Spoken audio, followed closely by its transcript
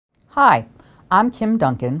Hi, I'm Kim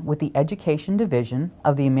Duncan with the Education Division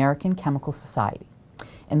of the American Chemical Society.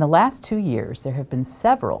 In the last 2 years, there have been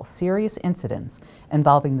several serious incidents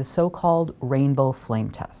involving the so-called rainbow flame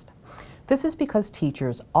test. This is because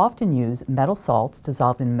teachers often use metal salts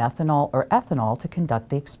dissolved in methanol or ethanol to conduct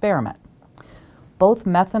the experiment. Both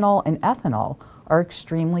methanol and ethanol are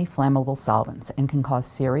extremely flammable solvents and can cause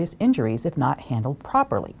serious injuries if not handled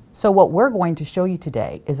properly. So what we're going to show you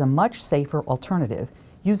today is a much safer alternative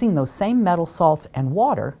using those same metal salts and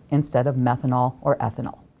water instead of methanol or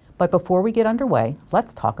ethanol. But before we get underway,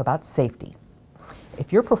 let's talk about safety.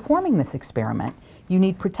 If you're performing this experiment, you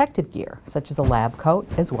need protective gear, such as a lab coat,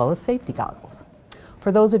 as well as safety goggles.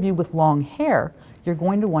 For those of you with long hair, you're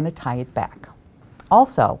going to want to tie it back.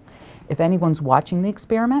 Also, if anyone's watching the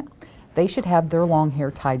experiment, they should have their long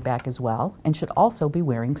hair tied back as well and should also be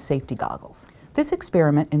wearing safety goggles. This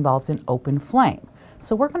experiment involves an open flame,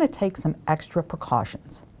 so we're going to take some extra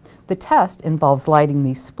precautions. The test involves lighting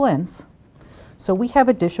these splints, so we have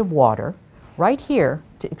a dish of water right here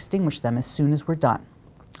to extinguish them as soon as we're done.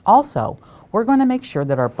 Also, we're going to make sure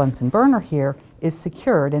that our Bunsen burner here is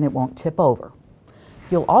secured and it won't tip over.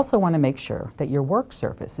 You'll also want to make sure that your work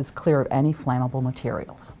surface is clear of any flammable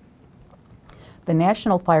materials. The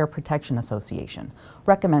National Fire Protection Association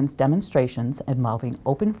recommends demonstrations involving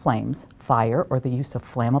open flames, fire, or the use of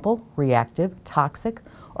flammable, reactive, toxic,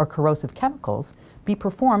 or corrosive chemicals be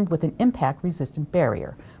performed with an impact-resistant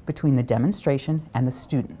barrier between the demonstration and the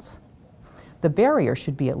students. The barrier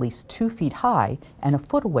should be at least 2 feet high and a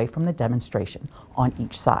foot away from the demonstration on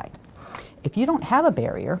each side. If you don't have a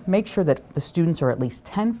barrier, make sure that the students are at least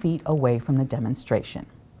 10 feet away from the demonstration.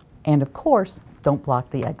 And of course, don't block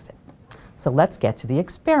the exit. So let's get to the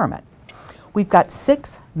experiment. We've got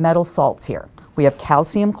 6 metal salts here. We have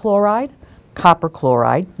calcium chloride, copper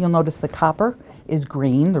chloride. You'll notice the copper is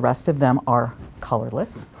green, the rest of them are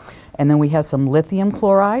colorless. And then we have some lithium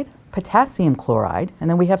chloride, potassium chloride, and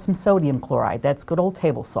then we have some sodium chloride. That's good old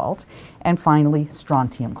table salt. And finally,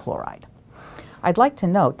 strontium chloride. I'd like to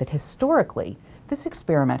note that historically, this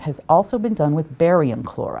experiment has also been done with barium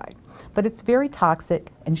chloride, but it's very toxic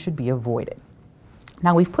and should be avoided.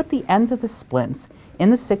 Now we've put the ends of the splints in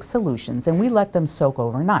the 6 solutions and we let them soak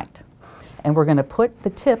overnight. And we're going to put the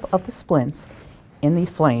tip of the splints in the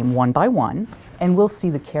flame one by one and we'll see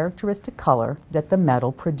the characteristic color that the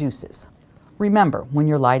metal produces. Remember, when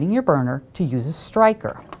you're lighting your burner, to use a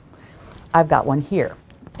striker. I've got one here.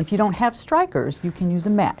 If you don't have strikers, you can use a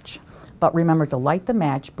match. But remember to light the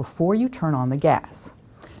match before you turn on the gas.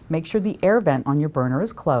 Make sure the air vent on your burner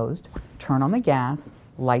is closed, turn on the gas,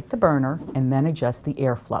 light the burner, and then adjust the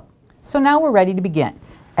airflow. So now we're ready to begin.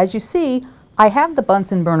 As you see, I have the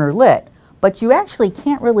Bunsen burner lit, but you actually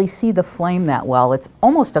can't really see the flame that well. It's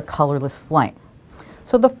almost a colorless flame.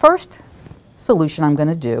 So the first solution I'm going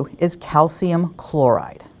to do is calcium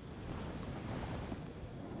chloride.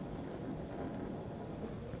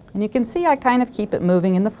 And you can see I kind of keep it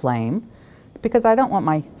moving in the flame because I don't want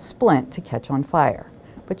my splint to catch on fire.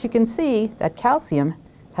 But you can see that calcium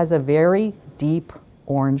has a very deep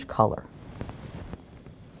orange color.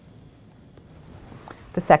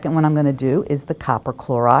 The second one I'm going to do is the copper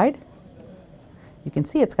chloride. You can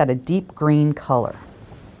see it's got a deep green color.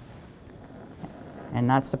 And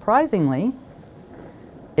not surprisingly,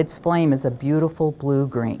 its flame is a beautiful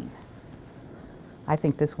blue-green. I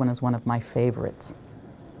think this one is one of my favorites.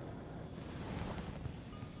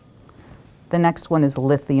 The next one is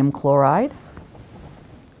lithium chloride,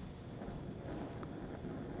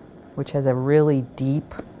 which has a really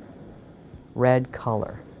deep red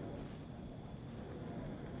color.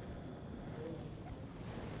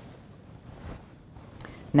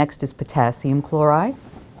 Next is potassium chloride,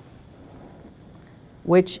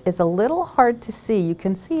 which is a little hard to see. You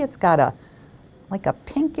can see it's got like a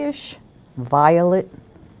pinkish violet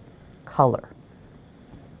color.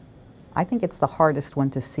 I think it's the hardest one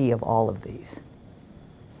to see of all of these.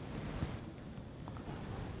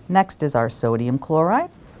 Next is our sodium chloride.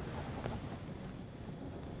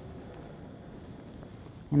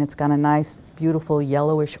 And it's got a nice, beautiful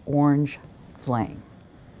yellowish orange flame.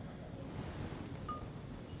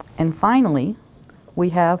 And finally, we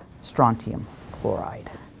have strontium chloride,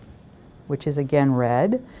 which is again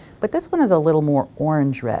red, but this one is a little more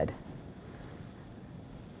orange red.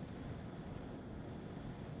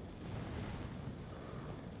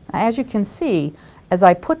 As you can see, as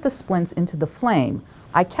I put the splints into the flame,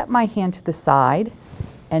 I kept my hand to the side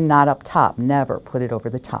and not up top, never put it over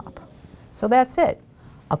the top. So that's it.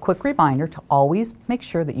 A quick reminder to always make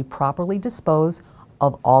sure that you properly dispose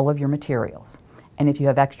of all of your materials. And if you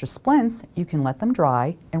have extra splints, you can let them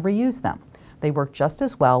dry and reuse them. They work just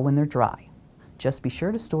as well when they're dry. Just be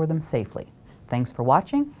sure to store them safely. Thanks for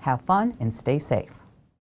watching, have fun, and stay safe.